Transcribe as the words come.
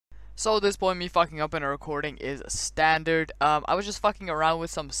So at this point, me fucking up in a recording is standard. I was just fucking around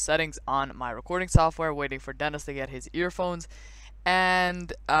with some settings on my recording software, waiting for Dennis to get his earphones,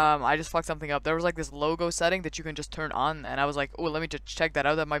 and I just fucked something up. There was like this logo setting that you can just turn on, and I was like, oh, let me just check that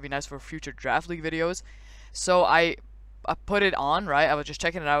out. That might be nice for future Draft League videos. So I put it on, right? I was just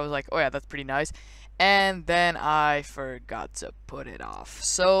checking it out. I was like, oh yeah, that's pretty nice. And then I forgot to put it off.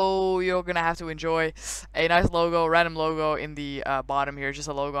 So you're gonna have to enjoy a nice logo, random logo in the bottom here. Just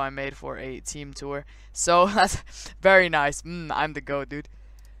a logo I made for a team tour. So that's very nice. I'm the GOAT, dude.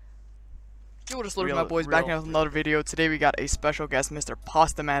 Yo, just looking at my boys back in with another video. Today we got a special guest, Mr.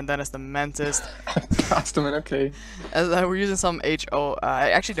 Pasta Man, Denis the Menace. Pasta Man, okay. We're using some HO.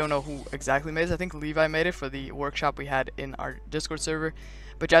 I actually don't know who exactly made this. I think Levi made it for the workshop we had in our Discord server.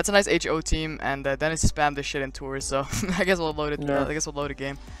 But yeah, it's a nice HO team, and Denis spammed this shit in tours, so I guess we'll load it. Yeah. I guess we'll load a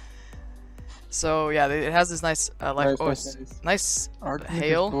game. So yeah, it has this nice nice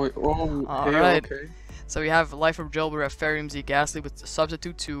hail. Oh, all hail, right. okay. So we have Life from Joel, we have Ferium Z Ghastly with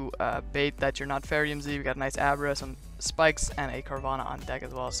substitute to bait that you're not Ferium Z. We got a nice Abra, some spikes, and a Carvana on deck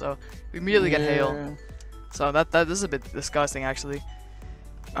as well. So we immediately get hail. So this is a bit disgusting actually.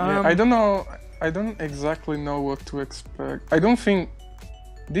 Yeah, I don't know. I don't exactly know what to expect. I don't think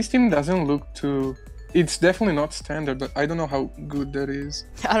this team doesn't look too. It's definitely not standard, but I don't know how good that is.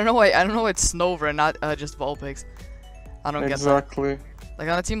 I don't know why it's Snover and not just Vulpix. I don't get that. Exactly. Like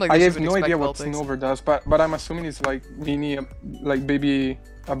on a team like this, I you have would no expect idea what Vulpix. Snover does, but I'm assuming it's like mini, like baby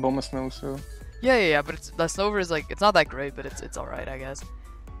Aboma Snow. So. Yeah. But the Snover is like it's not that great, but it's alright, I guess.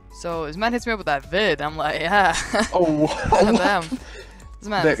 So this man hits me up with that vid. I'm like, yeah. Oh. Damn. This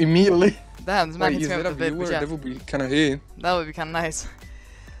man. That immediately. Damn. This man Wait, hits me up with the vid. Yeah. That would be kind of hit. That would be kind of nice.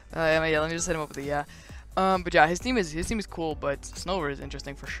 Yeah, let me just hit him up with the yeah. But yeah, his team is cool, but Snover is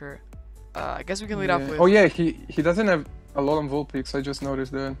interesting for sure. I guess we can lead off with. Oh yeah, he doesn't have a lot on Vulpix. I just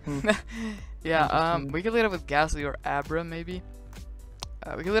noticed that. Yeah. We can lead off with Ghastly or Abra maybe.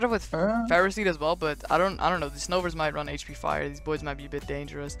 We can lead off with Ferroseed as well, but I don't know. The Snovers might run HP Fire. These boys might be a bit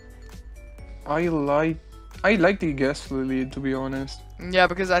dangerous. I like the Ghastly lead, to be honest. Yeah,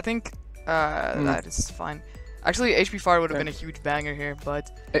 because I think that is fine. Actually, HP Fire would have been a huge banger here,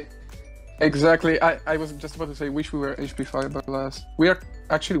 but. Exactly. I was just about to say, wish we were HP Fire by last. We are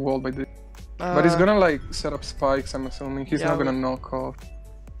actually walled by this. But he's gonna like set up spikes, I'm assuming. He's not gonna knock off.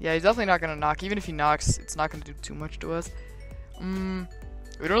 Yeah, he's definitely not gonna knock. Even if he knocks, it's not gonna do too much to us. We don't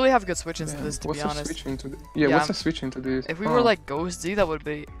really have good switch into this, to be honest. What's the switch into this? If we were like Ghost Z, that would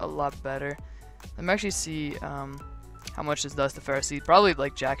be a lot better. Let me actually see how much this does to Ferroseed. Probably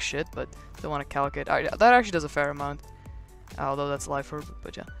like jack shit, but don't want to calculate. That actually does a fair amount. Although that's Life Orb,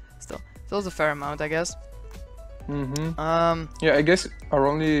 but yeah, still does a fair amount, I guess. Yeah, I guess our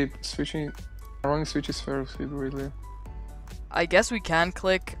only switch is Ferroseed, really. I guess we can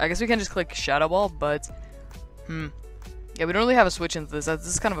just click Shadow Ball, but yeah, we don't really have a switch into this. This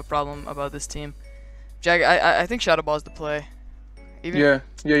is kind of a problem about this team. Jack, I think Shadow Ball is the play. Yeah.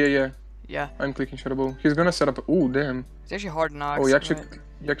 I'm clicking Shadow Ball. He's gonna set up. Ooh, damn. It's actually hard knocks. Oh, he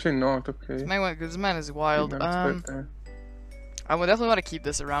actually knocked. Okay. This man is wild. I would definitely want to keep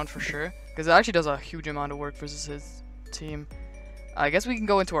this around for sure, because it actually does a huge amount of work versus his team. I guess we can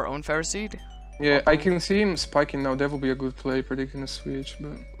go into our own Ferroseed. Yeah, I can see him spiking now. That would be a good play, predicting a switch,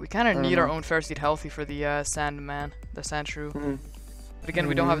 but... We kind of need our own Ferroseed healthy for the Sandman, the Sandshrew. But again,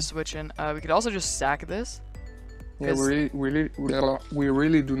 we don't have a switch in. We could also just sack this. Yeah, we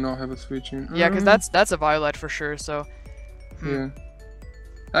really do not have a switch in. Yeah, because that's a Violet for sure, so... Yeah.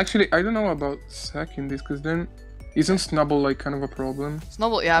 Actually, I don't know about sacking this, because then... Isn't Snubble like kind of a problem?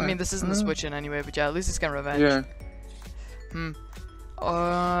 Snubble, yeah, I mean this isn't the switch in anyway, but yeah, at least it's gonna revenge. Yeah.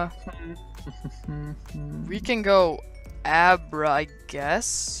 We can go Abra, I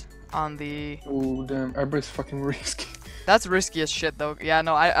guess, on the. Oh damn, Abra is fucking risky. That's risky as shit though. Yeah,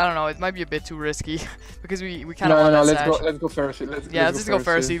 no, I don't know. It might be a bit too risky because we kind of want that let's go Ferroseed. Let's just go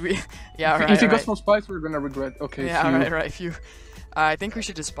Ferroseed. Yeah, alright. If he goes for spikes, we're gonna regret. Okay. Yeah, right. Phew. I think we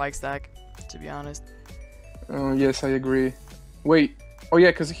should just spike stack, to be honest. Yes, I agree. Wait. Oh yeah,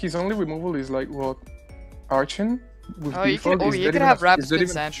 because his only removal is like what? Archon? He could have Rapid Spin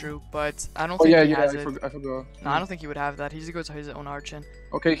Sandshrew, but I don't think he has it. I forgot. No, I don't think he would have that. He just goes to his own Archon.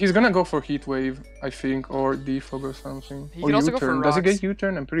 Okay, he's gonna go for Heat Wave, I think, or Defog or something. He could also go for Rocks. Does it get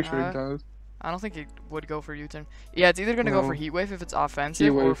U-turn? I'm pretty sure it does. I don't think it would go for U-turn. Yeah, it's either gonna go for Heat Wave if it's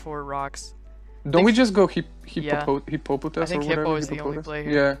offensive or for Rocks. Don't we just go Hippopotas I think Hippo is the only play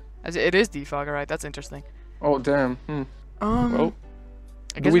here. Yeah. It is Defog, alright, that's interesting. Oh damn. Well,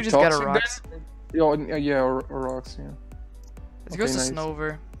 I guess we just get a Rocks. Yeah, or Rocks, yeah. It goes to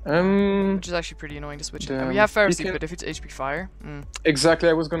Snover. Which is actually pretty annoying to switch in. And we damn. have Pharisee, Can... but if it's HP Fire... Exactly,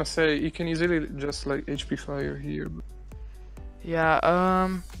 I was gonna say, you can easily just like HP Fire here. Yeah,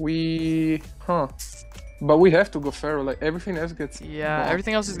 But we have to go Pharaoh, like everything else gets yeah, bopped.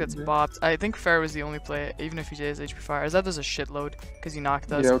 everything else just gets bopped. I think Pharaoh is the only play, even if he is HP Fire. As that does a shitload, because he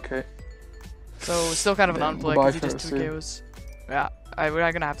knocked us. Yeah, okay. So, still kind of an unplay, because he just 2 Pharisee. KOs. Yeah, we're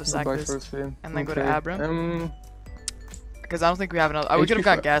not gonna have to sack Goodbye, this. Pharisee. And then go to Okay. Abra. Because I don't think we have another... we could have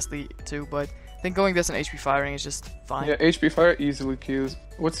gotten Ghastly too, but I think going this and HP Firing is just fine. Yeah, HP Fire easily kills.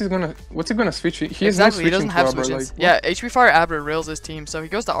 What's he gonna switch? He has Exactly, no he doesn't have Abra, switches. like, Yeah, HP Fire Abra rails his team, so he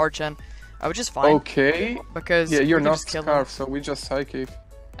goes to Archen, which is fine. Okay. Because Yeah, you're we can not just kill him. Scarf, so we just Psychic.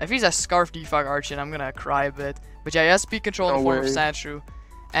 If he's a Scarf defog Archen, I'm gonna cry a bit. But yeah, he has speed control in the No form of way. Sandshrew,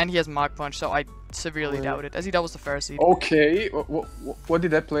 and he has Mach Punch, so I severely doubt it, as he doubles the Pharisee. Okay, what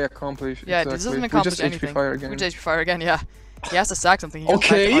did that play accomplish? Yeah, exactly? this doesn't We accomplish just anything. HP Fire again. We just HP Fire again, yeah. He has to sack something. He goes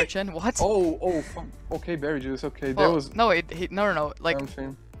Okay. back to Archen. What? Oh, fuck. Okay, Berry Juice. Okay, Well, that was no, no. Like,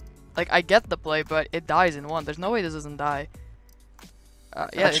 something. I get the play, but it dies in one. There's no way this doesn't die.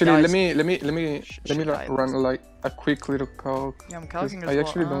 Yeah, Actually, it let dies. me Should die, run like a quick little calc. Yeah, I'm 'cause calcing as I well.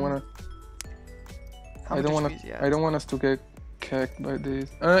 actually don't wanna. How I much don't wanna. HP is- yeah. I don't want us to get cacked by this.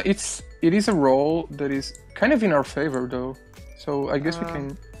 It is a roll that is kind of in our favor though. So I guess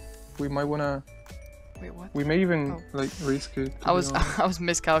we might wanna. Wait, what? We may even like risk it. I was I was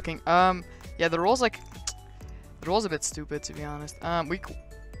miscalcing. Yeah, the roll's like the roll's a bit stupid to be honest.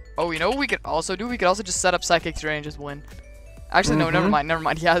 Oh, you know what we could also do? We could also just set up Psychic Terrain and just win. Actually, no, never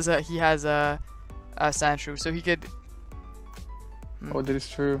mind. He has a Sandshrew, so he could. Oh, that is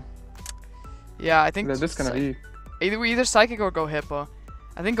true. Yeah, I think That's gonna be. either Psychic or go Hippo.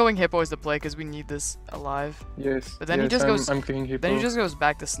 I think going Hippo is the play because we need this alive. Yes. But then he yes, just goes. I'm clicking Hippo. Then he just goes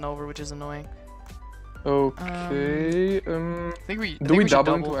back to Snover, which is annoying. Okay. I think we Do we should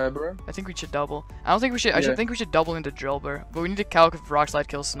double into Abra? I think we should double. I don't think we should. I Yeah. think we should double into Drillbur, but we need to calc if Rock Slide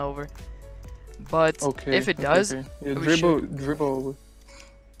kills Snover. But Okay. if it does, Okay. Yeah, we dribble.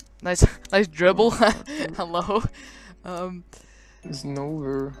 nice dribble. Hello.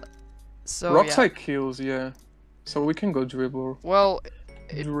 Snover. So Rock yeah. Slide kills, yeah. So we can go dribble. Well,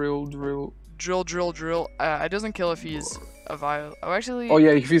 Drill. drill. It doesn't kill if he's a violet. Oh, actually. Oh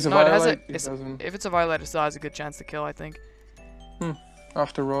yeah, if he's a no, violet, it doesn't. if it's a violet, it still has a good chance to kill. I think.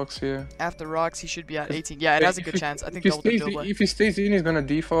 After rocks, yeah. After rocks, he should be at 18. Yeah, it has a good chance. I think if double the he Drillbur. if he stays in, he's gonna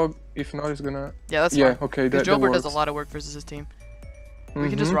defog. If not, he's gonna. Yeah, that's Yeah, fine. okay, Because that Drillbur does works. a lot of work versus his team. We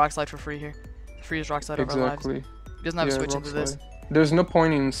can just Rock Slide for free here. Free as Rock Slide over our lives. Exactly. He doesn't have a Yeah, switch rock into this. slide. There's no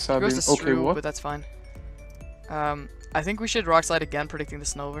point in He goes subbing. to Okay, Shrew, what? but that's fine. I think we should Rock Slide again, predicting the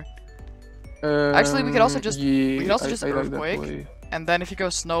Snover. Actually, we could also just yeah, we could also I just like that Earthquake, play. and then if he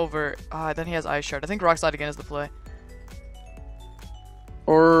goes Snover, then he has Ice Shard. I think Rock Slide again is the play.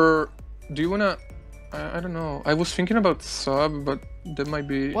 Or do you wanna? I don't know. I was thinking about sub, but that might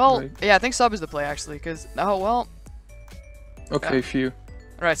be. Well, like... yeah, I think sub is the play actually, because Okay, few.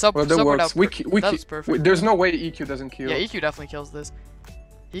 All right, sub. Well, that sub works. that's perfect. There's no way EQ doesn't kill. Yeah, EQ definitely kills this.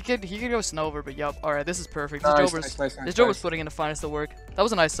 He could go Snover, but yup. All right, this is perfect. Nice, This nice. Jober's putting in the finest of work. That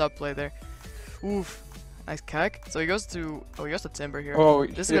was a nice sub play there. Oof, nice cack. So he goes to Timber here. Oh,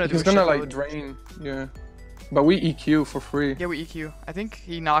 This is yeah, gonna do he's a gonna shitload. like drain. Yeah, but we EQ for free. Yeah, we EQ. I think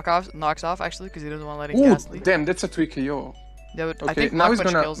he knocks off actually because he doesn't want to let it Ooh, Ghastly. damn, that's a 3 KO. Yeah, but Okay, I think now Mach he's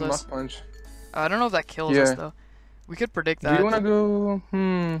Punch gonna kills us. Mach Punch. I don't know if that kills us Yeah. though. We could predict Do that. you wanna go?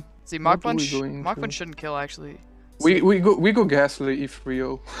 See, Mach what do we Punch. go Mach into? Punch shouldn't kill actually. We go Ghastly if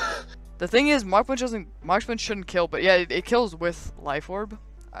Rio. The thing is, Mach Punch shouldn't kill, but yeah, it kills with Life Orb.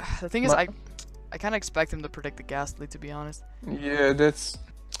 The thing is, I kind of expect him to predict the Ghastly, to be honest. Yeah, that's.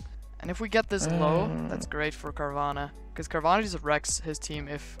 And if we get this low, that's great for Carvana, because Carvana just wrecks his team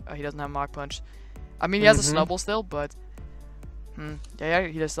if he doesn't have Mach Punch. I mean, he has a Snubble still, but yeah,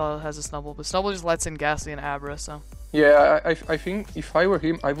 he just still has a Snubble, but Snubble just lets in Ghastly and Abra, so. Yeah, I think if I were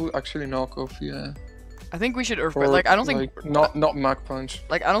him, I would actually knock off. Yeah. I think we should Earthquake. Or, Like, I don't think not Mach Punch.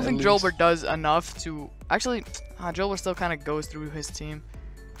 Like, I don't think at Drillbur least. does enough to actually. Drillbur still kind of goes through his team.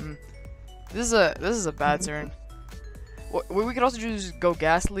 This is a bad turn. We could also just go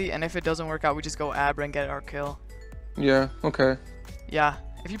Ghastly, and if it doesn't work out, we just go Abra and get our kill. Yeah. Okay. Yeah,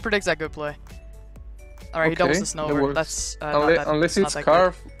 if he predicts that, good play. All right, he Okay, doubles the that Snover. works. That's Unless not it's that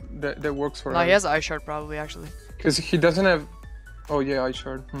Scarf, that works for good. No, us. he has Ice Shard probably actually. Because he doesn't have. Oh yeah, Ice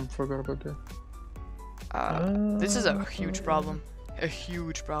Shard. Forgot about that. This is a huge problem. A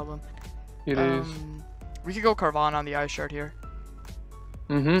huge problem. It is. We could go Carvana on the Ice Shard here.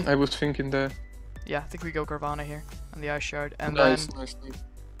 I was thinking that. Yeah, I think we go Carvana here on the Ice Shard, and Nice.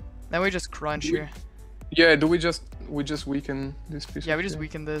 then we just crunch here. Yeah, do we just weaken this piece? Yeah, of we just shit?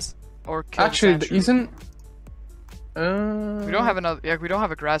 weaken this or kill Actually, the sand shrew. isn't We don't have another. Yeah, we don't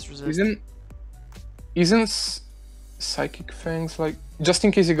have a grass resist. Isn't Psychic Fangs like just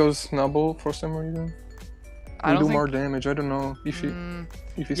in case he goes Snubble for some reason? I don't do think... more damage. I don't know if he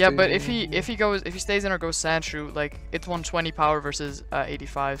yeah, stays but in. if he stays in or goes sand shrew, like it's 120 power versus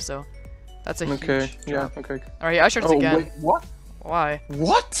 85, so that's a huge drop. Okay. All right, I shards again. Wait, what? Why?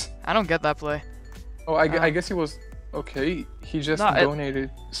 What? I don't get that play. Oh, I guess he was okay. He just donated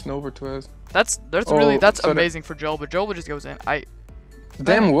Snover to us. That's amazing for Joel, but Joel just goes in.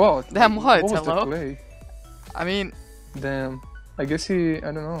 Damn what? Damn what? What was Hello? the play? I mean, damn. I guess I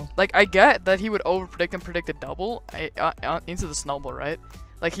don't know. Like, I get that he would overpredict and predict a double into the Snubble, right?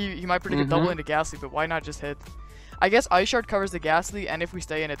 Like, he might predict a double into Ghastly, but why not just hit? I guess Ice Shard covers the Ghastly, and if we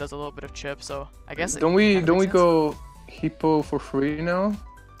stay in, it does a little bit of chip, so I guess Don't we go Hippo for free now?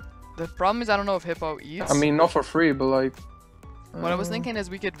 The problem is I don't know if Hippo eats. I mean, not for free, but like... What I was thinking is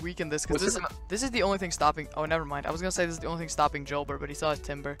we could weaken this, because this is the only thing stopping... Oh, never mind. I was gonna say this is the only thing stopping Jolber, but he still has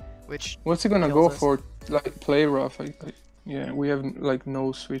Timber, which... What's he gonna go for? Like, play rough? Yeah, we have like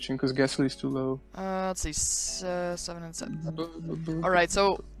no switching because Ghastly is too low. Let's see, 7 and 7. Alright,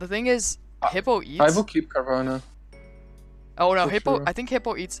 so the thing is, Hippo eats. I will keep Carvana. Oh no, Hippo. Sure. I think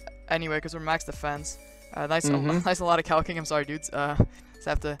Hippo eats anyway because we're max defense. Nice, nice, a lot of calking. I'm sorry, dudes. Just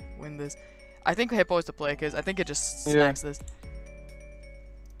have to win this. I think Hippo is to play because I think it just snacks this.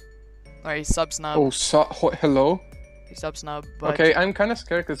 Alright, he's sub snub. Oh, hello. He's sub snub. But... Okay, I'm kind of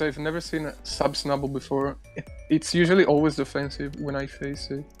scared because I've never seen a sub snubble before. It's usually always defensive when I face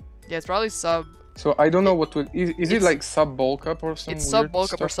it. Yeah, it's probably sub. So I don't know what to. Is it like sub bulk up or something? It's sub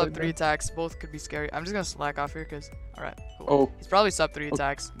bulk up or sub 3 attacks. Both could be scary. I'm just gonna slack off here because. Alright, cool. Oh. He's probably sub 3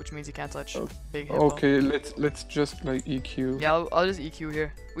 attacks, which means he can't touch big Hippo. Okay, let's just like EQ. Yeah, I'll just EQ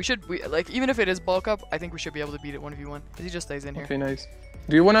here. We like even if it is bulk up, I think we should be able to beat it 1v1 because he just stays in here. Okay, nice.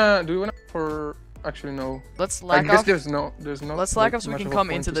 Do you wanna for? Actually, no. Let's slack off. I guess there's no. Let's slack off so we can come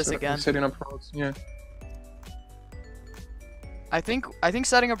into this again. Setting up routes, yeah. I think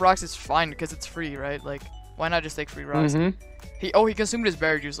setting up rocks is fine because it's free, right? Like, why not just take free rocks? He consumed his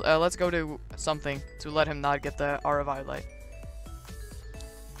berry juice. Let's go to something to let him not get the Aura Violet.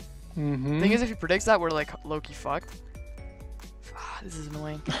 Thing is, if he predicts that, we're like low-key fucked. This is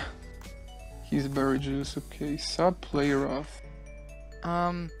annoying. He's berry juice. Okay, sub play rough.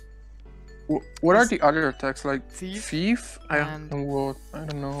 What are the other attacks like? Thief? I don't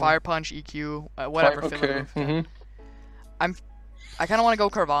know. Fire Punch, EQ, whatever. Okay. I kind of want to go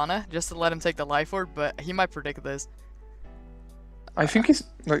Carvana just to let him take the Life Orb, but he might predict this. I think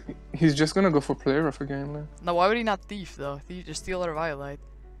he's just gonna go for play rough again. Like. No, why would he not Thief though? Thief just steal our Violet.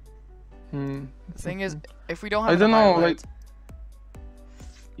 The thing is, if we don't have, I don't know. Violet, like,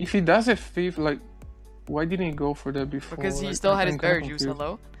 if he does a Thief, like, why didn't he go for that before? Because he still had his berry juice.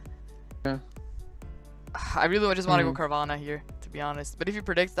 Hello. Yeah. I really just want to go Carvana here, to be honest. But if you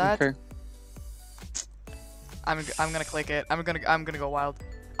predict that, I'm gonna click it. I'm gonna go wild.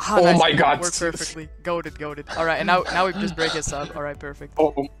 Oh nice. My god! Worked perfectly. Goated. All right, and now we just break his sub. All right, perfect.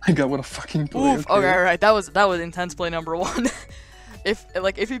 Oh my god! What a fucking play. Oof. Okay, all right. That was intense play number 1.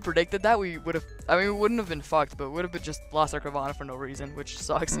 If he predicted that, we would have. I mean, we wouldn't have been fucked, but would have just lost our Carvana for no reason, which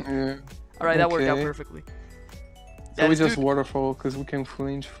sucks. Yeah. All right, that worked out perfectly. So we just waterfall because we can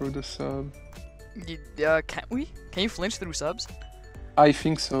flinch through the sub. Can't we? Can you flinch through subs? I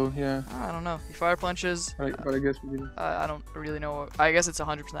think so, yeah. I don't know. He fire punches. But I guess we didn't. I don't really know. I guess it's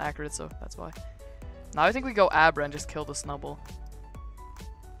 100% accurate, so that's why. Now I think we go Abra and just kill the Snubble.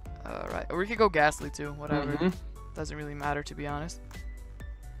 Right. Or we could go Ghastly too, whatever. Doesn't really matter, to be honest.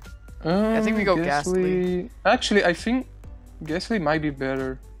 I think we go Ghastly. Actually, I think Ghastly might be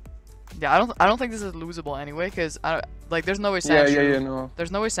better. Yeah, I don't think this is losable anyway, because there's no way Sandshrew. Yeah, no.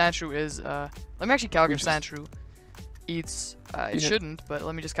 There's no way Sandshrew is let me actually calculate Sandshrew eats it shouldn't, but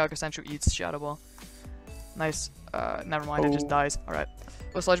let me just calculate Sandshrew eats Shadow Ball. Nice. Never mind, it just dies. Alright.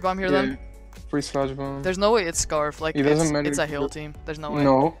 We'll Sludge Bomb here then. Free Sludge Bomb. There's no way it's Scarf, like it's a hill team. There's no way.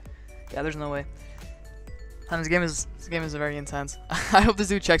 No. Yeah, there's no way. And this game is very intense. I hope this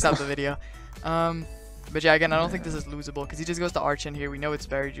dude checks out the video. But yeah, again, I don't think this is losable because he just goes to Arch in here. We know it's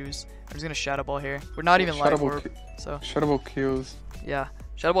Berry Juice. I'm just gonna Shadow Ball here. We're not even Life Orb, so Shadow Ball kills. Yeah,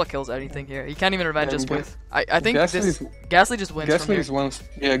 Shadow Ball kills anything here. He can't even revenge us with. I think Ghastly just wins Ghastly from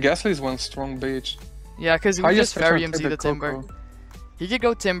here. Ghastly is one strong bitch. Yeah, because we just Fairy MC the Timber. He could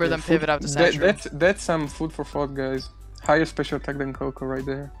go Timber, then pivot out to Sandshrew. That's some food for thought, guys. Higher special attack than Coco right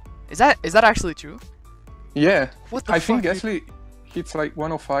there. Is that actually true? Yeah. What the fuck? I think dude? Ghastly hits like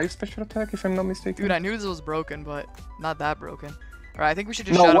 105 special attack, if I'm not mistaken. Dude, I knew this was broken, but not that broken. Alright, I think we should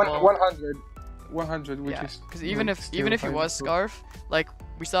just Shadow Ball. 100. 100, which Yeah, is because even like, if he still was Scarf, like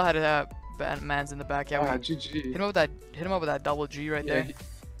we still had Mans in the back. Yeah, GG. hit him up with that double G right Yeah, there.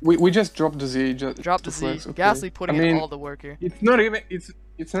 we just dropped the Z just Drop to the Z. flex. Okay. Ghastly putting in all the work here. It's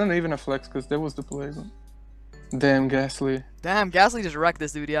not even a flex because that was the play. Damn, Ghastly. Damn, Ghastly just wrecked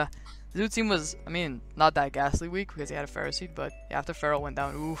this dude. Yeah, the dude's team was, I mean, not that Ghastly weak because he had a Pharaoh seed, but yeah, after Pharaoh went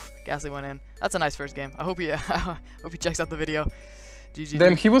down, oof, Ghastly went in. That's a nice first game. I hope he hope he checks out the video. GG.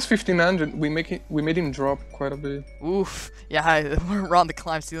 Damn, he was 1500. We made him drop quite a bit. Oof. Yeah, we're on the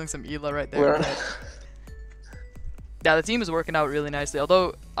climb, stealing some Ela right there. Yeah, the team is working out really nicely.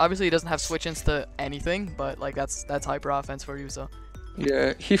 Although obviously he doesn't have switch-ins to anything, but like that's hyper offense for you. So.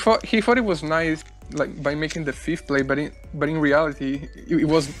 Yeah, he thought it was nice, like by making the 5th play, but in reality, it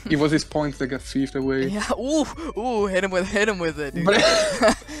was his points that got 5th away. Yeah. Ooh, hit him with it, dude.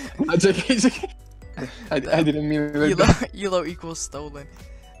 I didn't mean it. Elo equals stolen.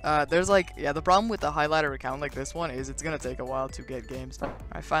 There's like, yeah, the problem with the highlighter account like this one is it's gonna take a while to get games.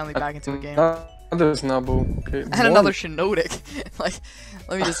 Alright, finally back into a game. Another Snubble. Okay. And another Shinotic. Like,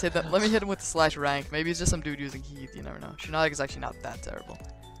 let me just hit that. Let me hit him with the slash rank. Maybe it's just some dude using Heath. You never know. Shinotic is actually not that terrible.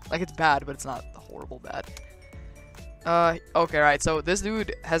 Like, it's bad, but it's not horrible bad. Okay, right. So this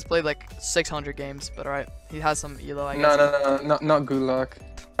dude has played like 600 games, but alright, he has some elo. I guess. No, not good luck.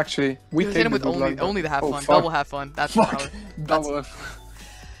 Actually, we hit him with only the half fun, double half fun. That's fuck. Double.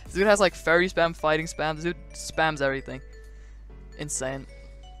 This dude has like fairy spam, fighting spam. This dude spams everything. Insane.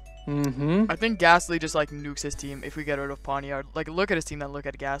 I think Ghastly just like nukes his team if we get rid of Pawniard. Like, look at his team, then look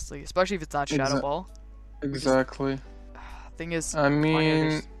at Ghastly, especially if it's not Shadow Ball. Exactly. Thing is, I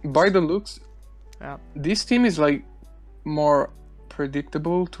mean, by the looks, yeah, this team is like more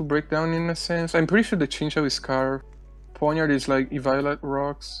predictable to break down in a sense. I'm pretty sure the Chinchou is Scar, Pawniard is like Violet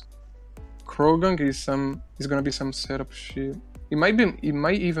Rocks, Krogan is gonna be some setup shit. It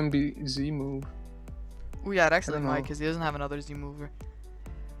might even be Z move. Oh yeah, it actually might, because he doesn't have another Z mover.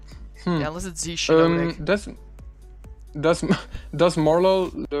 Yeah, unless it's Z Shinotic. Does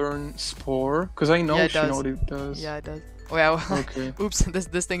Morlo learn Spore? Because I know Shinotic does. Yeah, it does. Oh yeah. Okay. Oops,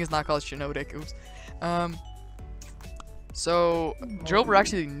 this thing is not called Shinotic. Oops. So Drillbur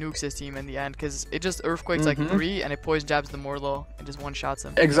actually nukes his team in the end because it just earthquakes like 3 and it poison jabs the Morlo and just one shots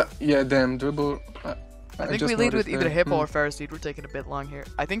him. Yeah, damn Dribble. I think we lead with either Hippo or Pharaoh-Seed. We're taking a bit long here.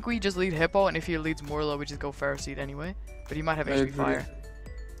 I think we just lead Hippo, and if he leads Morlo, we just go Pharaoh-Seed anyway. But he might have HP Fire.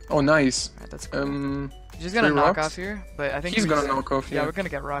 Oh, nice. Alright, that's cool. He's just gonna knock off here, but I think he's gonna knock off. Yeah, we're gonna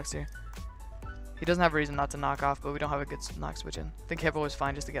get rocks here. He doesn't have a reason not to knock off, but we don't have a good knock switch in. I think Hippo is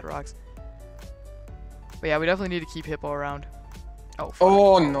fine just to get rocks. But yeah, we definitely need to keep Hippo around. Oh, fuck.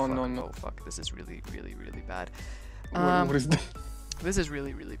 Oh, no. Oh, fuck. This is really, really, really bad. What is that? This is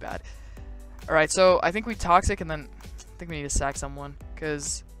really, really bad. Alright, so I think we Toxic, and then I think we need to sack someone,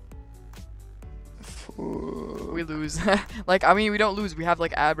 because we lose. Like, I mean, we don't lose. We have,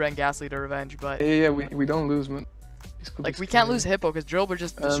 like, Abra and Ghastly to revenge, but... Yeah, we don't lose, man. Like, we can't lose Hippo, because Drillbur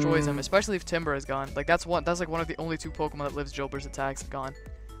just destroys him, especially if Timber is gone. Like, that's like one of the only 2 Pokemon that lives Drillbur's attacks gone.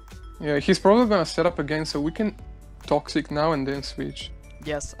 Yeah, he's probably gonna set up again, so we can Toxic now and then switch.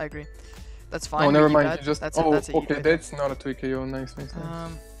 Yes, I agree. That's fine. Oh, never mind. That's okay, that's not a 2KO. Nice.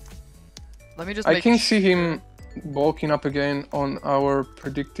 Let me just I can see him bulking up again on our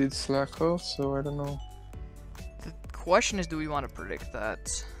predicted Slacker, so I don't know. The question is, do we want to predict that?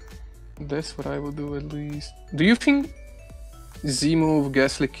 That's what I will do at least. Do you think Z move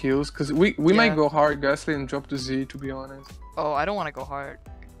Ghastly kills? Because we might go hard Ghastly and drop the Z, to be honest. Oh, I don't want to go hard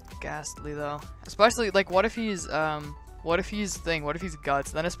Ghastly though. Especially, like, what if he's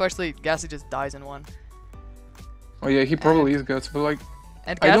Guts? Then especially Ghastly just dies in one. Oh yeah, he probably is Guts, but like,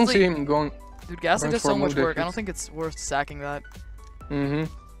 and Ghastly, I don't see him going. Dude, Ghastly does so much work. I don't think it's worth sacking that.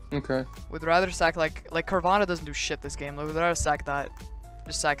 Okay. Would rather sack like Carvana doesn't do shit this game. Would rather sack that.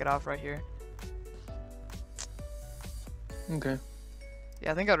 Just sack it off right here. Okay.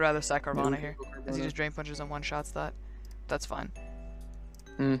 Yeah, I think I'd rather sack Carvana here, as he just drain punches and one shots that. That's fine.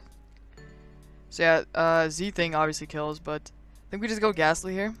 So yeah, Z thing obviously kills, but I think we just go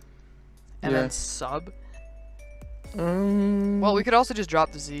Ghastly here, and then sub. Well, we could also just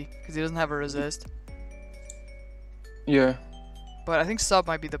drop the Z because he doesn't have a resist. Yeah. But I think sub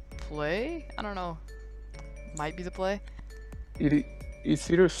might be the play. I don't know. Might be the play.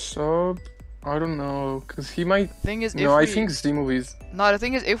 It's either sub. I don't know, cause he might. Thing is, I think Z move is. No, the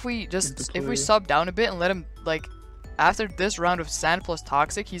thing is, if we sub down a bit and let him, like, after this round of Sand plus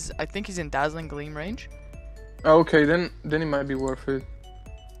Toxic, I think he's in Dazzling Gleam range. Okay, then it might be worth it.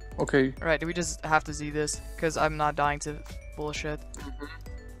 Okay. Alright, do we just have to Z this? Because I'm not dying to bullshit.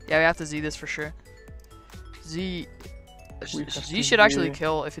 Yeah, we have to Z this for sure. Z should actually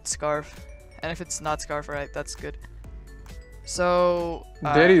kill if it's Scarf. And if it's not Scarf, right, that's good. So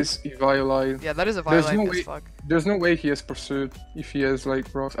That is Eviolite. yeah, that is a There's violate no as way. fuck. There's no way he has Pursuit if he has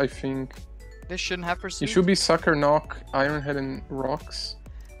like rocks. I think This shouldn't have it pursuit. should be Sucker, Knock, Iron Head, and Rocks.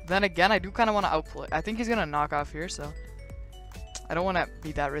 Then again, I do kind of want to outplay. I think he's gonna knock off here, so I don't want to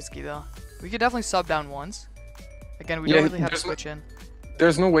be that risky though. We could definitely sub down once. Again, we don't really have to switch in.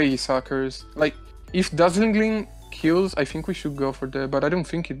 There's no way he suckers. Like, if Dazzling kills, I think we should go for that, but I don't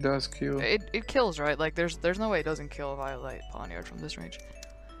think it does kill. It kills, right? Like there's no way it doesn't kill a Violite Poniard from this range.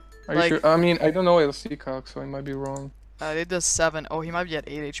 Are like- you sure? I mean, I don't know LC cock, so I might be wrong. It does 7. Oh, he might be at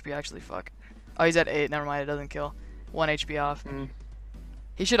 8 HP actually. Fuck. Oh, he's at 8. Never mind. It doesn't kill. 1 HP off.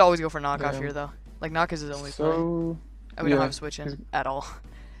 He should always go for knock off Damn. here though. Like knock is his only play. So And we don't yeah. have switch in at all.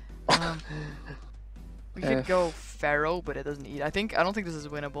 We could go Pharaoh, but it doesn't eat. I don't think this is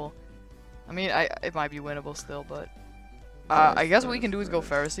winnable. I mean, it might be winnable still, but I guess what we can do is go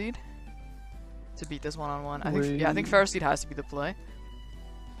Pharaoh Seed to beat this one-on-one. I think Pharaoh Seed has to be the play.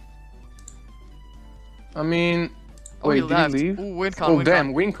 I mean, Oh, wait, he did left. he leave? Ooh, win con, Oh win damn,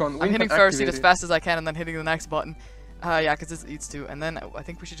 con. win con. I'm hitting Pharaoh Seed as activated. fast as I can and then hitting the next button. Yeah, because this eats too. And then I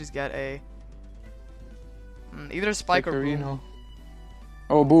think we should just get a either Spike or Boom. Pecorino.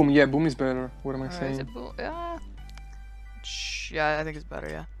 Oh, Boom. Yeah, Boom is better. What am I Is saying? it Boom? Yeah, I think it's better.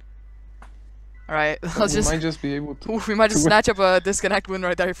 Yeah. All right, let's We just. might just be able to. Ooh, we might just to win. snatch up a disconnect win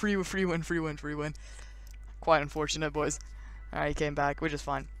right there. Free win. Quite unfortunate, boys. Alright, he came back, which is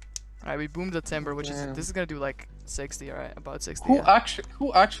fine. Alright, we boomed the timber, which is Damn. this is gonna do like 60, alright, about 60. Who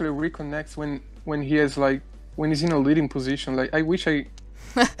Yeah. actually reconnects when he has like when he's in a leading position? Like I wish I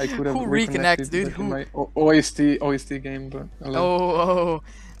could have Who reconnects, reconnected, dude? like, Who? in my OST game, but Oh.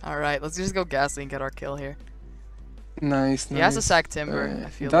 Alright, let's just go Ghastly and get our kill here. nice. He has to sack timber, I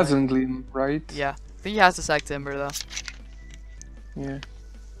feel like. doesn't gleam, right? Yeah, I think he has to sack timber though. Yeah.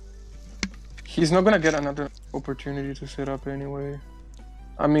 He's not gonna get another opportunity to set up anyway.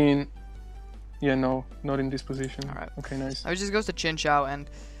 I mean, yeah, no, not in this position. Alright. Okay, nice. Now he just goes to Chin Chow and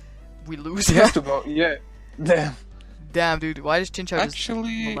we lose. He has to go. Yeah. Damn. Damn, dude, why does Chin Chow just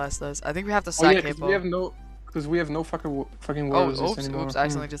Actually, molest us? I think we have to oh sack yeah, because Hippo. we have no fucking Oh, words oops, anymore. oops! I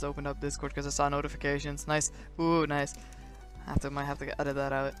accidentally just opened up Discord because I saw notifications. Nice. Ooh, nice. Might have to edit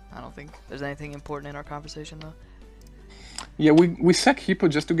that out. I don't think there's anything important in our conversation though. Yeah, we sack Hippo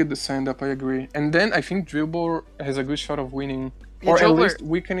just to get the sand up. I agree. And then I think Drillbore has a good shot of winning, Yeah, or at Drillbore- least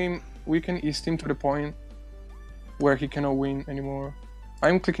we can east him to the point where he cannot win anymore.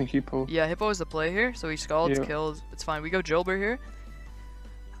 I'm clicking Hippo. Yeah, Hippo is the play here, so he scalds, Yeah. kills. It's fine. We go Jilber here.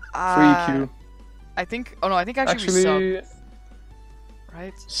 Free EQ. I think. Oh no, I think actually, we Actually, sub.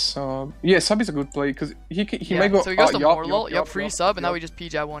 Right. sub. Yeah, sub is a good play because he Yeah, might go. so he goes to yup, Morlul. Yup, free yup, sub, and now yup. we just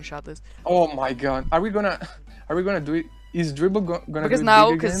PJ one shot this. Oh my god, are we gonna do it? Is Dribble gonna Because do it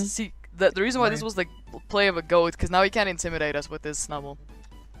now, big again? because see, the reason why this Right. was the play of a goat, because now he can't intimidate us with this snubble.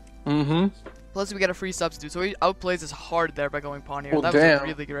 Mm-hmm. Plus we get a free substitute, so he outplays us hard there by going pawn here. Oh, That was damn. a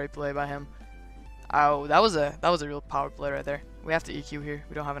really great play by him. Oh, that was a real power play right there. We have to EQ here.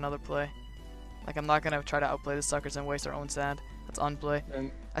 We don't have another play. Like I'm not gonna try to outplay the suckers and waste our own sand. That's unplay.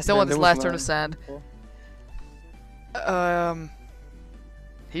 And I still then want this there was last turn land. of sand.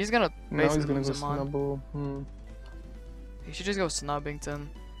 He's gonna Now basically he's gonna lose go him on. snubble. He should just go Snubbington.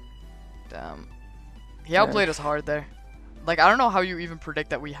 Damn. He outplayed us hard there. Like I don't know how you even predict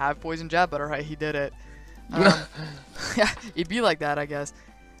that we have poison jab, but alright, he did it. Yeah, it'd be like that, I guess.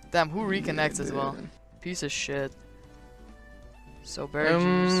 Damn, who reconnects as well? Piece of shit. So berry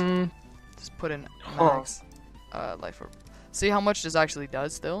juice. Just put in max life orb. See how much this actually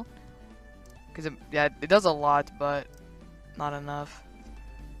does still? Cause it does a lot, but not enough.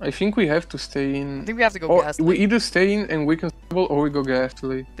 I think we have to stay I in. think we have to go Or Ghastly. we either stay in and we can snubble, or we go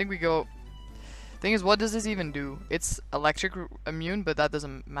Ghastly. I think we go. Thing is, what does this even do? It's electric immune, but that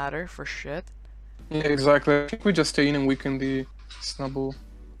doesn't matter for shit. Yeah, exactly. I think we just stay in and weaken the snubble.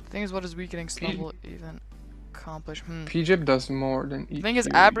 Thing is, what does weakening snubble even accomplish? PJEP does more than EQ. Thing is,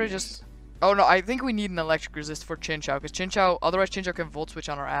 Abra just. Oh no, I think we need an electric resist for Chin Chow, because Chin Chow, otherwise Chin Chow can volt switch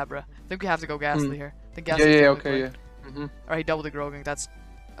on our Abra. I think we have to go Ghastly here. I think Yeah, Ghastly's the only okay, play. yeah. Mm-hmm. Or he doubled the Grogan, that's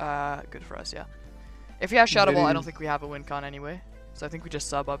good for us, yeah. If he has Shadow Ball, I don't Very- think we have a win con anyway. So I think we just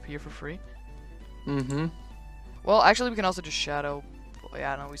sub up here for free. Mm-hmm. Well, actually, we can also just Shadow.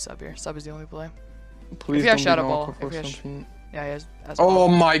 Yeah, no, we sub here. Sub is the only play. Please he has don't Shadow be Ball, Knockoff or if he has something. Yeah, he has. Oh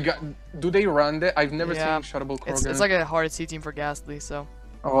my god. Do they run that? I've never Yeah. seen Shadow Ball It's Krogan. like a hard C team for Ghastly, so.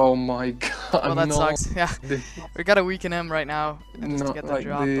 Oh my god. Well, that no. sucks. Yeah. This- We gotta weaken him right now and just to Not get the like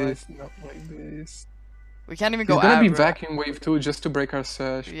drop, this. Not like this. but we can't even go He's gonna be Abra. vacuum wave too, just to break our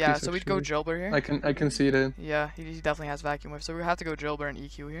sash. Yeah, piece so of we'd go shit. Jilber here. I can see that. Yeah, he definitely has vacuum wave, so we have to go Jilber and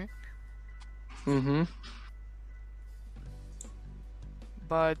EQ here. Mm-hmm.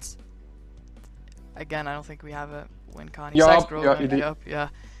 But again, I don't think we have a win con. He sacks Yup, yeah, Grogan. it did. Yup, yeah.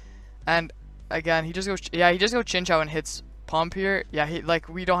 And again, he just goes. Yeah, he just goes Chin Chow and hits Pump here. Yeah, he like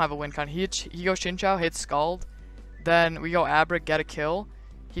we don't have a win con. He goes Chin Chow, hits Scald. Then we go Abra, get a kill.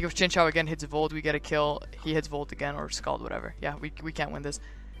 He goes Chin Chow again, hits Volt, we get a kill. He hits Volt again or Scald, whatever. Yeah, we can't win this.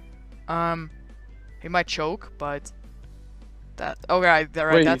 He might choke, but that. Okay,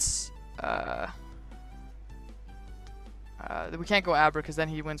 right, Wait. that's we can't go Abra because then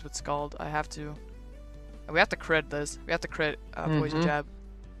he wins with Scald. We have to crit this. We have to crit Poison Jab.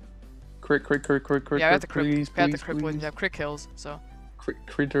 Crit. Yeah, we have to crit. Please, We have to please, crit Poison please. Jab. Crit kills. So.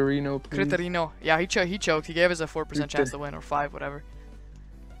 Critarino, please. Critarino. Yeah, he choked. He gave us a 4% chance to win, or 5, whatever.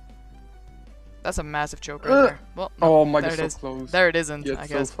 That's a massive choke right there. Well, no, oh my god, so close. There it isn't, Yeah, I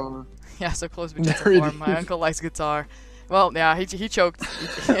so guess. far. Yeah, so close but just There a it farm. My is. uncle likes guitar. Well, yeah, he choked.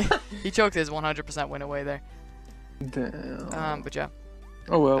 He choked his 100% win away there. Damn. But yeah.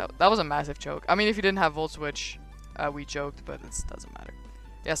 Oh well. That was a massive choke. I mean, if you didn't have Volt Switch, we choked, but it doesn't matter.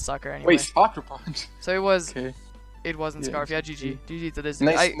 Yeah, sucker anyway. Wait, Soccer Punch. So it was. Okay. It wasn't Yeah, Scarf. Yeah, GG. GG to this.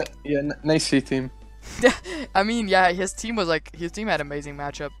 Nice. Nice C team. I mean, yeah, his team had amazing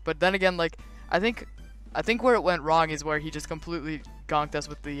matchup, but then again, like, I think where it went wrong is where he just completely gonked us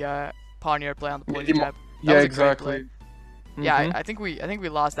with the Poniard play on the Poison Jab. Yeah, exactly. Yeah, I think we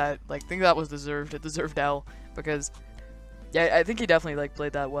lost that. Like, I think that was deserved. It deserved L because, yeah, I think he definitely like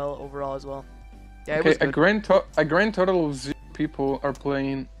played that well overall as well. Yeah, it was Okay, good. a grand total of 0 people are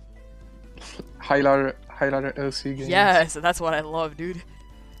playing highlighter LC games. Yes, that's what I love, dude.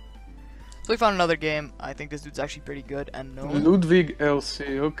 So we found another game. I think this dude's actually pretty good and known. Ludwig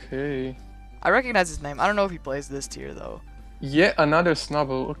LC. Okay. I recognize his name. I don't know if he plays this tier though. Yet another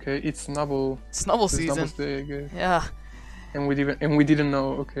Snubble. Okay, it's Snubble. Snubble It's season. Snubble's day, I guess. Yeah. And we didn't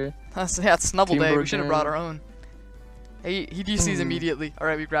know. Okay. Yeah, it's Snubble Day. We should have brought Timbergen. our own. He DCs immediately.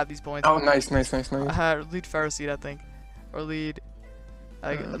 Alright, we grab these points. Oh, nice. Lead Ferroseed, I think. Or lead...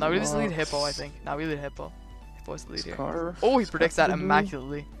 no, we just lead Hippo, I think. No, we lead Hippo. Hippo's the lead here. Scarf. Oh, he predicts that Scarf.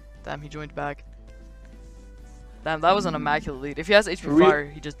 immaculately. Damn, he joined back. Damn, that was an immaculate lead. If he has HP Real- Fire,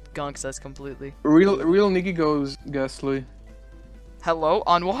 he just gunks us completely. Real Niggy goes Ghastly. Hello?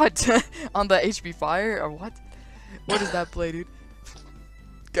 On what? On the HP Fire? Or what? What is that play, dude?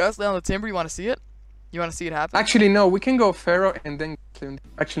 Ghastly on the Timber, you want to see it? You want to see it happen? Actually, no. We can go Pharaoh and then.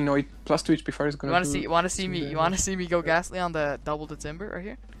 Actually, no. Plus 2 HP fire is gonna. You want to see me go Ghastly on the double to Timber right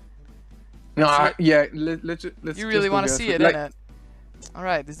here? No, yeah. Let's. You really want to see it, innit?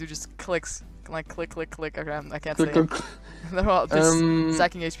 Alright, this dude just clicks. Like, click. Okay, I can't say it. They're all just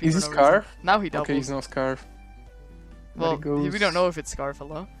sacking HP Is for he no Scarf? reason. Now he doubles. Okay, he's no Scarf. Well, There he we goes. don't know if it's Scarf,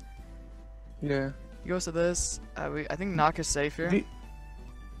 hello? Yeah. He goes to this. I think Knock is safe here.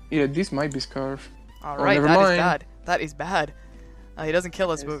 Yeah, this might be Scarf. Alright, never that is mind. bad. That is bad. He doesn't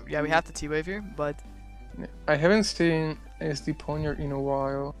kill us, but yeah, we have to T-Wave here, but... I haven't seen SD Poniard in a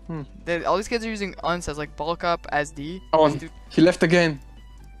while. All these kids are using UNs as like bulk up as D. Oh, This dude- he left again.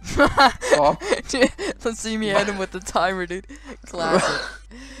 Stop. Let's see me hit him with the timer, dude. Classic.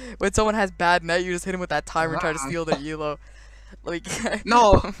 When someone has bad net, you just hit him with that timer and try to steal their elo. Like,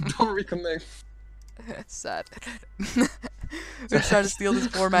 No, don't reconnect. sad. We're trying to steal this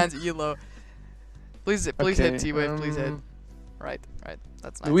poor man's elo. Please Okay, hit T-Wave, please hit. Right,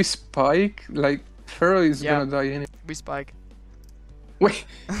 that's nice. Do we spike? Like, Pharaoh is Yeah. gonna die anyway. We spike. Wait,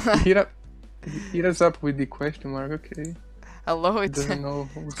 hit us up with the question mark, okay. Hello, He it's doesn't know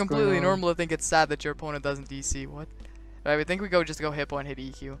what's completely going on. normal to think it's sad that your opponent doesn't DC. What? Right, we think we just go Hippo and hit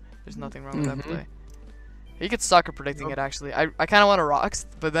EQ. There's nothing wrong with that play. He could suck at predicting it actually. I kind of want to Rocks,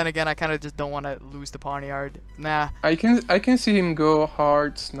 but then again I kind of just don't want to lose to Poniard. Nah. I can see him go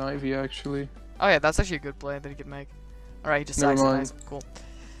hard Snivy actually. Oh yeah, that's actually a good play that he could make. Alright, he just Never sacks it mind. nice. Cool.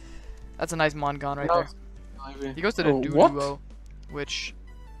 That's a nice Mongon right No, there. Snivy. He goes to the Oh, Doduo, which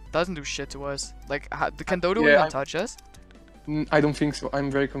doesn't do shit to us. Like, can Doduo Yeah, even touch us? I don't think so.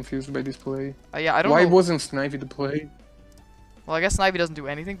 I'm very confused by this play. Yeah, I don't Why know. wasn't Snivy the play? Well, I guess Snivy doesn't do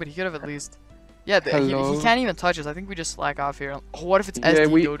anything, but he could have at least... Yeah, he Hello? can't even touch us. I think we just slack off here. Oh, what if it's Yeah,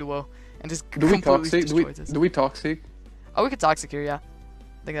 SD we- Doduo and just Do we completely toxic? destroys us? Do we toxic? Oh, we could Toxic here, yeah.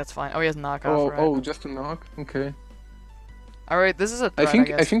 I think that's fine. Oh, he has knockoff, Oh, right? oh, just a knock. Okay. Alright, this is a I threat, think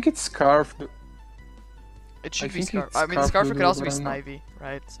guess. it's Scarf. It should I be think Scarf. it's I mean, the Scarf Scarfer could Doduo, also be but I'm not- Snivy,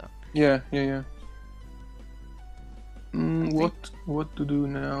 right? So. Yeah. think- What to do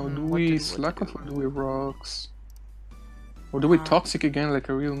now? Do what to we do, what to slack do? off or do we rocks? Or do we toxic again like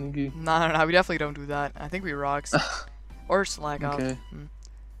a real niggy? No, we definitely don't do that. I think we Rocks. Or slack off. Okay. Hmm.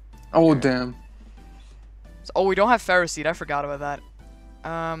 Oh damn. Oh, we don't have Ferroseed. I forgot about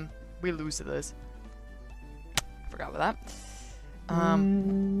that. we lose to this. Forgot about that.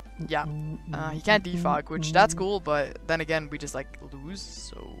 Yeah. He can't defog, which that's cool, but then again, we just like lose,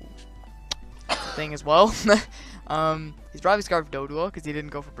 so that's the thing as well. He's probably Scarf Doduo because he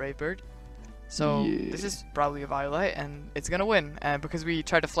didn't go for Brave Bird. So this is probably a Violet, and it's gonna win, because we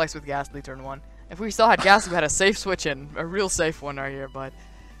tried to flex with Ghastly turn 1. If we still had Ghastly, we had a safe switch in, a real safe one right here, but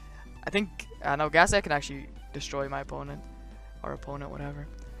I think, no, Ghastly I can actually destroy my opponent, or opponent, whatever.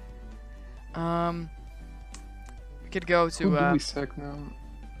 We could go to, Who do we sack now?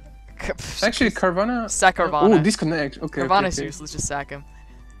 Actually, Carvana... Sack Carvana. Oh, disconnect. Okay, Carvana's useless, just sack him.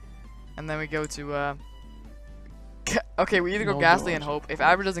 And then we go to, okay, we either go Ghastly and Hope. If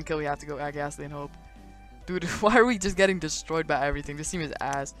Aber doesn't kill, we have to go Ghastly and Hope. Dude, why are we just getting destroyed by everything? This team is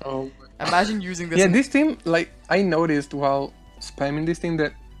ass. Oh. Imagine using this. Yeah, this team, like, I noticed while spamming this team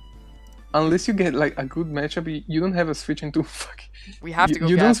that unless you get, like, a good matchup, you don't have a switch into fucking... We have to go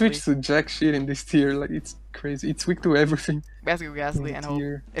You Ghastly. don't switch to jack shit in this tier. Like, it's crazy. It's weak to everything. We have to go Ghastly and Hope.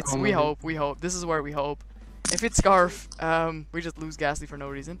 Tier. It's, Oh we my hope, we hope. This is where we hope. If it's Scarf, we just lose Ghastly for no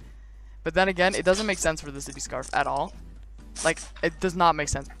reason. But then again, it doesn't make sense for this to be Scarf at all. Like, it does not make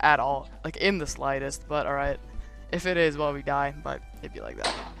sense at all. Like, in the slightest, but alright. If it is, well, we die, but it'd be like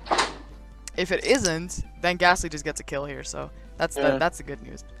that. If it isn't, then Ghastly just gets a kill here, so that's that's the good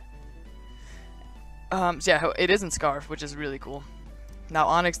news. So yeah, it isn't Scarf, which is really cool. Now,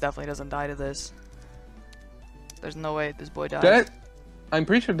 Onyx definitely doesn't die to this. There's no way this boy dies. I'm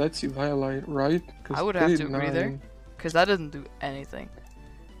pretty sure that's Violet, right? I would have to agree there, because that doesn't do anything.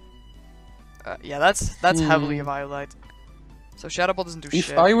 Yeah, that's heavily a Violet. So Shadow Ball doesn't do shit.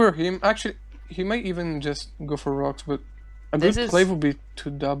 If I were him, actually, he might even just go for rocks, but a good play would be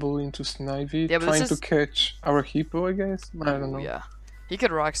to double into Snivy, trying to catch our Hippo, I guess? I don't know. Yeah, he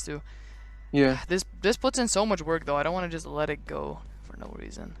could rocks too. Yeah. This puts in so much work, though. I don't want to just let it go for no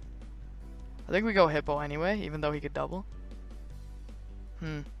reason. I think we go Hippo anyway, even though he could double.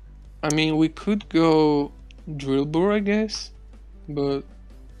 I mean, we could go Drillbur, I guess, but...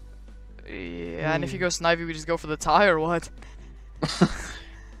 Yeah, and if you go Snivy, we just go for the tie, or what?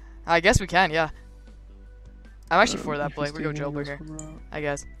 I guess we can, yeah. I'm actually for that play. We go Drillbur here, I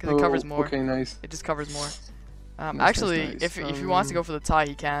guess, because it covers more. Okay, nice. It just covers more. Actually, if he wants to go for the tie,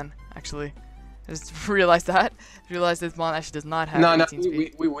 he can, actually. Just realize that. Realize this mon actually does not have 18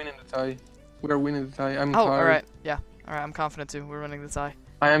 speed. We win in the tie. We are winning the tie. I'm tired. alright. Yeah. Alright, I'm confident too. We're winning the tie.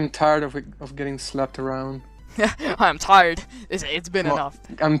 I am tired of getting slapped around. I'm tired. It's been enough.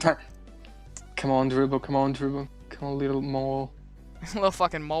 I'm tired. Come on, Dribble. Come on, Dribble. Come on, little mole. Little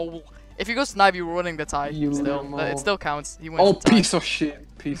fucking mole. If you go Snivy, we're winning the tie. It still counts. He wins the tie. Piece of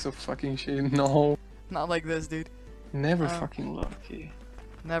shit. Piece of fucking shit. No. Not like this, dude. Never fucking lucky.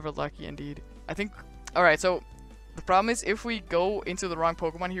 Never lucky, indeed. I think... Alright, so... The problem is, if we go into the wrong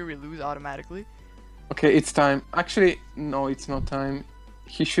Pokemon here, we lose automatically. Okay, it's time. Actually, no, it's not time.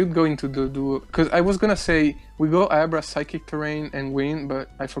 He should go into the duo. Because I was gonna say, we go Abra, Psychic Terrain, and win,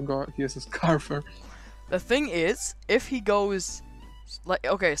 but I forgot he has a Scarfer. The thing is, if he goes... Like,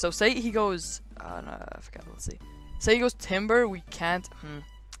 okay, so say he goes... no, I forgot, let's see. Say he goes Timber, we can't...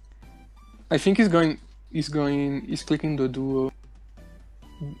 I think he's clicking the duo.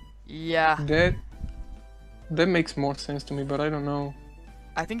 Yeah. That makes more sense to me, but I don't know.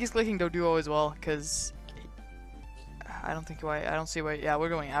 I think he's clicking Doduo as well, because I don't see why. Yeah, we're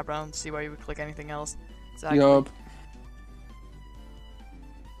going Abra. I don't see why you would click anything else. Exactly. Yup.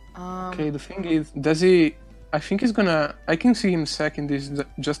 Okay, the thing is, does he? I think he's gonna. I can see him sacking this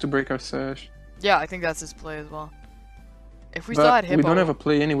just to break our sash. Yeah, I think that's his play as well. If we still had Hippo, we don't have a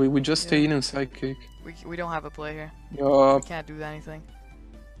play anyway. We just stay in and Psychic. We don't have a play here. Yup. We can't do anything.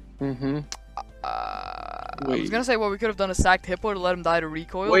 I was gonna say, well, we could have done a sacked Hippo to let him die to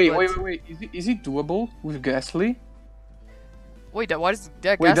recoil. Wait. Is it doable with Ghastly? Wait, why does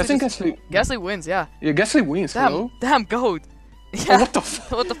Ghastly wins? Yeah. Yeah, Ghastly wins. Damn, goat. Yeah. Oh, what the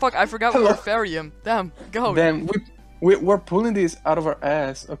fuck? What the fuck? I forgot we were Ferium. Damn, goat. Damn, we're pulling this out of our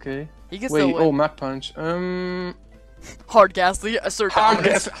ass. Okay. He can still win. Oh, Mach Punch. Hard Ghastly, assert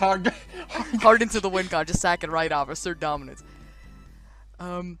dominance. Hard into the win con, just sack it right off, assert dominance.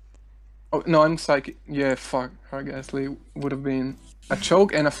 Oh, no, I'm Psychic. Yeah, fuck. Hard Ghastly would have been a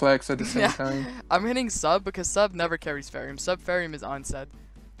choke and a flex at the same time. I'm hitting Sub because Sub never carries Ferium. Sub Ferium is onset.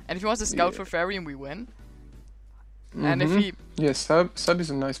 And if he wants to scout for Ferium, we win. And if he... Yeah, Sub is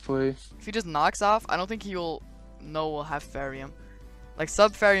a nice play. If he just knocks off, I don't think he will know we'll have Ferium. Like,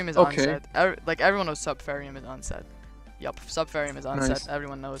 Sub Ferium is onset. Like, everyone knows Sub Ferium is onset. Yup, Sub Ferium is onset. Nice.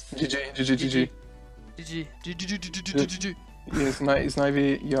 Everyone knows. GG. GG. Yes,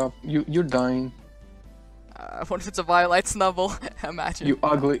 Snivy, yup. You're dying. What if it's a Violet Snubble? Imagine. You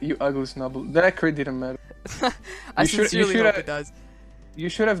ugly snubble. That crit didn't matter. I You should- you sincerely should hope have- it does. You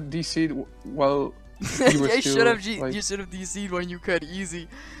should have DC'd while you were You still, should have like, you should have DC'd when you could, easy.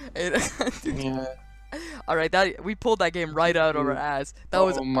 Dude, yeah. Alright, that we pulled that game right out of our ass. That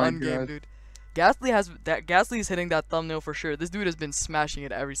was Oh my on game, God. dude. Ghastly is hitting that thumbnail for sure. This dude has been smashing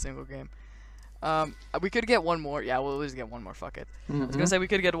it every single game. We could get one more. Yeah, we'll just get one more. Fuck it. I was gonna say we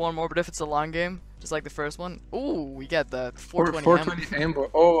could get one more, but if it's a long game, just like the first one, ooh, we get the 420. 420 Amber.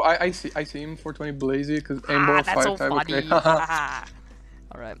 Oh, I see him 420 Blazy because Amber That's so 5 type. funny. Okay.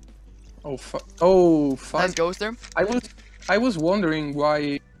 Alright. Oh fuck. Oh fuck. Nice Ghoster. I was wondering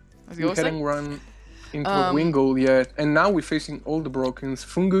why Nice we Ghoster. hadn't run into a Wingle yet, and now we're facing all the brokens: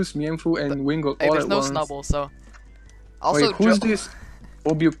 Fungus, Mienfu, and Wingle Hey, all there's at no once. Snubble, so. Also, Wait, who's this?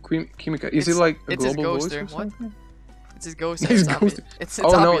 Obio Chimica. Is it like a it's his global voice Ghoster. or What? something? It's his Ghoster. His It's obvious, Ghoster. it's Oh,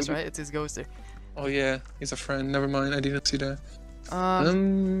 no, obvious, right? It's his Ghoster. Oh yeah, he's a friend. Never mind, I didn't see that.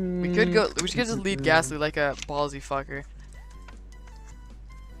 We could go. We could just lead Ghastly like a ballsy fucker.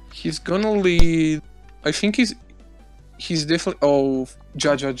 He's gonna lead. I think he's definitely. Oh,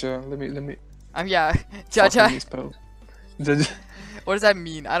 ja. Let me. Yeah, fucking Jaja. misspell. The- What does that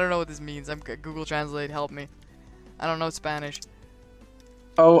mean? I don't know what this means. I'm Google Translate. Help me. I don't know Spanish.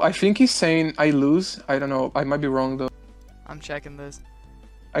 Oh, I think he's saying I lose. I don't know. I might be wrong though. I'm checking this.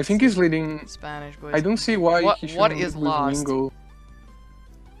 I think he's leading. Spanish, boys. I don't see why What- he shouldn't what is lose lost? Wingo.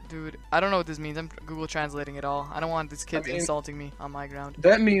 Dude, I don't know what this means. I'm Google translating it all. I don't want these kids mean- insulting me on my ground.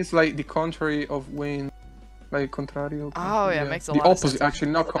 That means like the contrary of win, like contrario. Oh, yeah, makes a the lot of opposite, sense.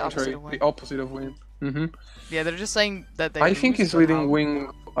 actually, not The opposite contrary. of win. The opposite of win. Mm-hmm. Yeah, they're just saying that they. I think lose, he's but leading how?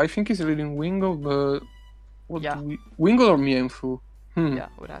 Wing. I think he's leading Wingo, but what Yeah. do we? Wingo or Mienfu? Yeah,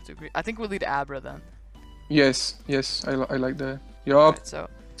 would have to agree. I think we'll lead Abra then. Yes, I like that. Yup. Alright, so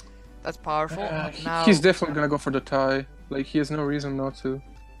that's powerful. Now, He's definitely gonna go for the tie. Like he has no reason not to.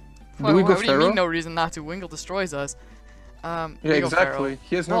 Well, Do we go what do you Pharaoh? mean no reason not to? Wingle destroys us. Yeah, we go exactly. Pharaoh.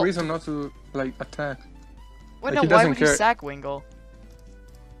 He has no Well- reason not to like attack. Wait, Like, no, he why doesn't would he care. sack Wingle?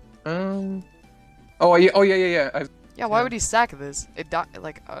 Oh yeah. Yeah, why Yeah. would he sack this? It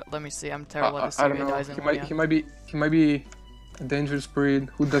like, let me see. I'm terrible at this. I don't It know. dies in He one, might, yeah. he might be a dangerous breed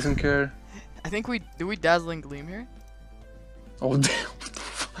who doesn't care. I think do we Dazzling Gleam here? Oh damn.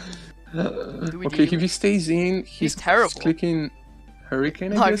 Do we Okay, deal? if he stays in, he's terrible. clicking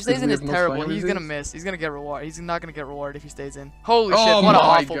Hurricane. No, I if he guess, 'cause stays in, we it's have no terrible. flying He's gonna resist. miss. He's gonna get reward. He's not gonna get rewarded if he stays in. Holy Oh shit! What an my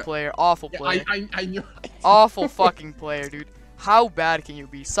awful God. player. Awful Yeah, player. I knew. Awful fucking player, dude. How bad can you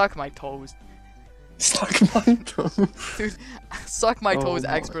be? Suck my toes, Stuck my toe. dude. Suck my Oh toes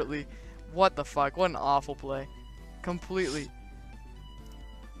my. expertly. What the fuck? What an awful play. Completely.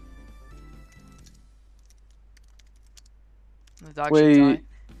 The dog should Wait. die.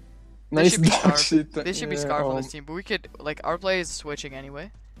 Nice should be dog Scarf. shit. This should be Yeah, Scarf on this team, but we could like our play is switching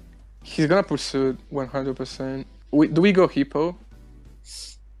anyway. He's gonna pursue 100%. Do we go Hippo?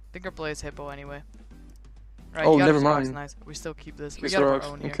 I think our play is Hippo anyway. Right, Oh, you got never his rocks, mind. nice. We still keep this. We His got our rocks.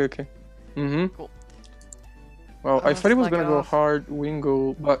 own here. Okay. Mm-hmm. Cool. Well, I thought he was Flag gonna it go off. hard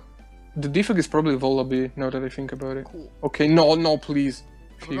Wingo, but the defog is probably Volaby, now that I think about it. Cool. Okay, no, please.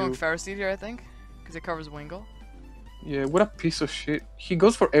 We're going Phew. Pharisee here, I think, because it covers Wingle. Yeah, what a piece of shit. He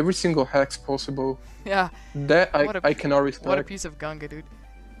goes for every single hex possible. Yeah, That What a- I cannot respect. what a piece of Gunga, dude.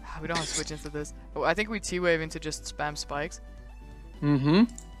 We don't have to switch into this. Oh, I think we T-wave into just spam spikes. Mm-hmm.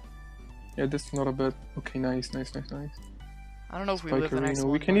 Yeah, that's not a bad. Okay, nice. I don't know if we live the next Spikerino.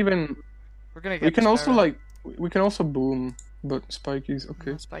 one. We can but even. We're gonna get. We can this also Pharaoh. like. We can also boom, but Spikey's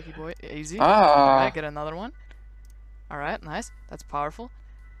okay. Spiky boy, easy. Ah. Alright, get another one. Alright, nice. That's powerful.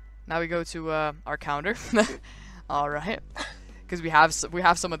 Now we go to our counter. Alright. Because we have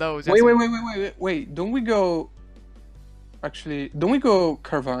some of those. Wait. Don't we go? Actually, don't we go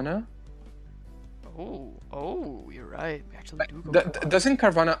Carvana? Oh, you're right. We actually do go. Doesn't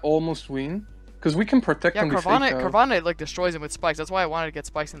Carvana almost win? Because we can protect Yeah, on the Carvana, fake out. Carvana like destroys him with spikes. That's why I wanted to get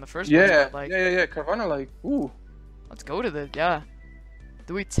spikes in the first place. Yeah, But, like, yeah. Carvana like, ooh. let's go to the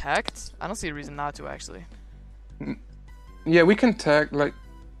Do we tect? I don't see a reason not to actually. Yeah, we can tag, like,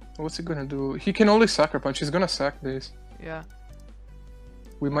 what's he gonna do? He can only sucker punch, he's gonna sack this. Yeah.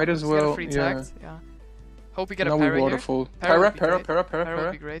 We might as Let's get a well, free yeah. tect. Yeah. Hope we get Now a we para here. waterfall. Para would be Para, great. para, Para would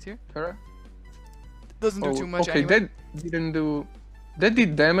para, be great here. para. Doesn't do too much okay, anyway. that didn't do... That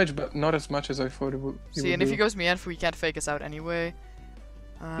did damage, but not as much as I thought it would. See, and if he goes Mienfu, he can't fake us out anyway.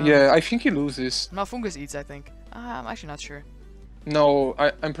 Yeah, I think he loses. No, Fungus eats, I think. I'm actually not sure. No,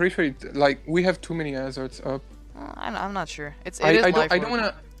 I'm pretty sure, like, we have too many hazards up. I'm not sure. It is I life don't orb.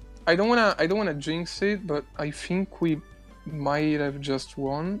 wanna wanna jinx it, but I think we might have just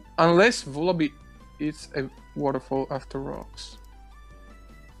won. Unless Volaby it's a waterfall after rocks.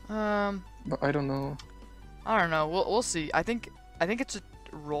 But I don't know. I don't know. We'll see. I think it's a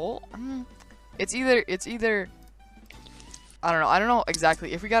roll. It's either. I don't know. I don't know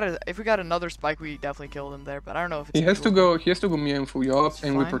exactly. If we got another spike, we definitely killed him there. But I don't know if it's. He has to go meaningful, yup,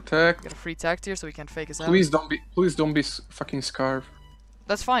 and we protect. Got a free text here, so we can't fake us out. Please don't be fucking scarf.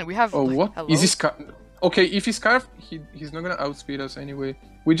 That's fine. We have. Oh, like, what? Hello? Is he scarf? Okay, if he's scarf, he's not gonna outspeed us anyway.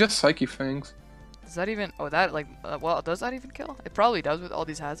 We just psyche fangs. Does that even? Oh, that like. Well, does that even kill? It probably does with all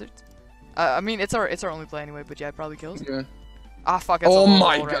these hazards. I mean, it's our only play anyway. But yeah, it probably kills. Yeah. Ah, fuck. That's Oh a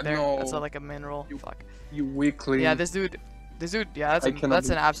my roll right god, there. no. That's like a min roll. Fuck. You weakling. Yeah, this dude. Yeah, that's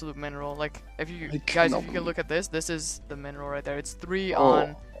an absolute min roll. Like, if you guys, if you can look at this is the min roll right there. It's 3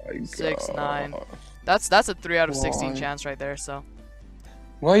 on 6, 9. That's a 3 out of 16 chance right there. So.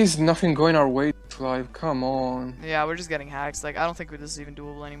 Why is nothing going our way live? Come on. Yeah, we're just getting hacks. Like, I don't think this is even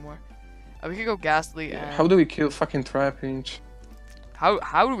doable anymore. We could go Ghastly and... How do we kill fucking Trapinch?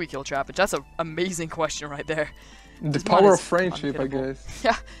 How do we kill Trapinch? That's an amazing question right there. The power of friendship, I guess.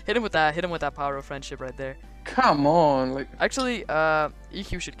 Yeah, hit him with that power of friendship right there. Come on, like... Actually,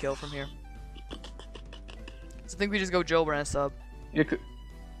 EQ should kill from here. So I think we just go Joe and sub.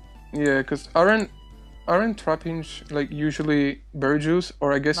 Yeah, cause aren't Trapinch like usually berry juice,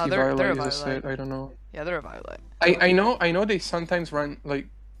 or I guess No, Violet is a set, I don't know. Yeah, they're a Violet. I know they sometimes run like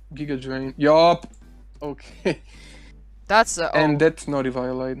Giga Drain. Yup. Okay. That's and that's not a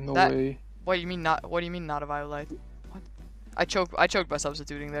Violet, no way. What do you mean not a Violet? What? I choked by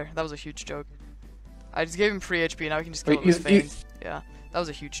substituting there. That was a huge joke. I just gave him free HP, now we can just kill him with Feigns. Yeah, that was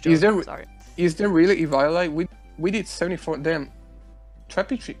a huge joke. Sorry. Is there really a Violet? We did 74. Damn.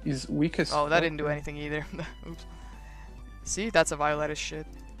 Trapinch is weakest. Oh, that didn't do anything either. Oops. See, that's a Violet as shit.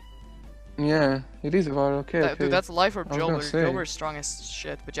 Yeah, it is a Violet. Okay, Dude, that's Life Orb Jolber. Jolber's strong as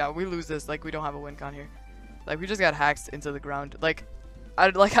shit. But yeah, we lose this. Like, we don't have a win con here. Like, we just got hacked into the ground. Like,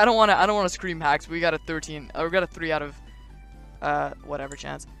 I don't wanna scream hacks. We got a 13. Or we got a 3 out of whatever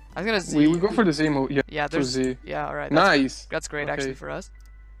chance. I was gonna Z. We go for the Z move. Yeah, there's Z. Yeah, alright. Nice. That's great actually for us.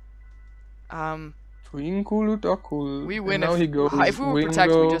 Twinkle duckle. We win if we were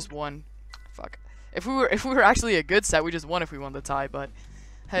protect, we just won. Fuck. If we were actually a good set, we just won if we won the tie, but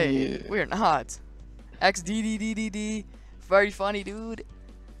hey, yeah. We're not. XDDDDD. Very funny, dude.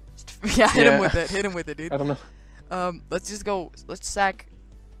 Yeah, hit him with it. Hit him with it, dude. I don't know. Let's just go. Let's sack.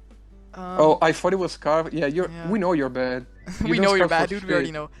 Oh, I thought it was Scarf. Yeah, we know you're bad. We know you're bad, dude. We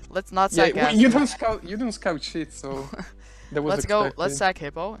already know. Let's not sack. Yeah, you don't scout shit, so that was expected. Let's sack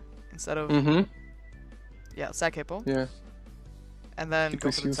Hippo instead of. Mhm. Yeah, sack Hippo. Yeah. And then go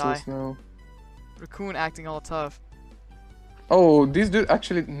for the tie. Now. Raccoon acting all tough. Oh, this dude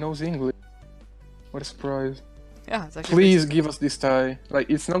actually knows English. What a surprise. Yeah, it's actually. Please give us this tie. Like,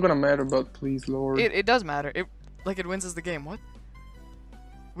 it's not gonna matter, but please, Lord. It does matter. It wins us the game. What?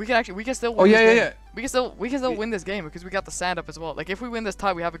 We can still win. Oh this game. yeah. We can still win this game because we got the sand up as well. Like, if we win this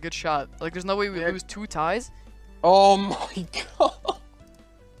tie, we have a good shot. Like, there's no way we lose 2 ties. Oh my god.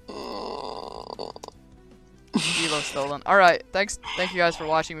 Elo stolen. All right, thank you guys for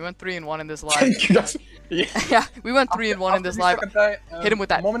watching. We went 3-1 in this live. Thank you guys. Yeah, yeah, we went 3-1 in this live. Hit him with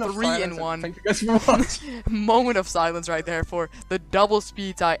that 3-1. Thank you guys for watching. Moment of silence right there for the double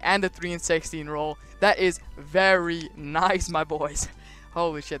speed tie and the 3-16 roll. That is very nice, my boys.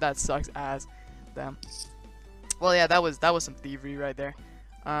 Holy shit, that sucks ass. Damn. Well, yeah, that was some thievery right there.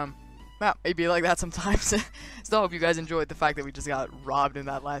 Well, maybe like that sometimes. Still hope you guys enjoyed the fact that we just got robbed in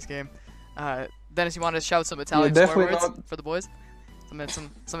that last game. Dennis, you want to shout some Italian swear words for the boys?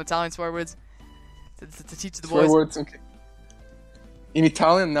 Some Italian swear words to teach the boys. Swear words, okay. In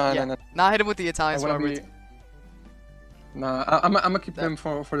Italian? Nah. Nah, hit him with the Italian swear words. Nah, I'm gonna keep them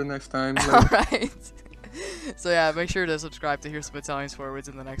for the next time. Like. Alright. So yeah, make sure to subscribe to hear some Italian swear words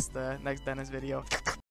in the next Dennis video.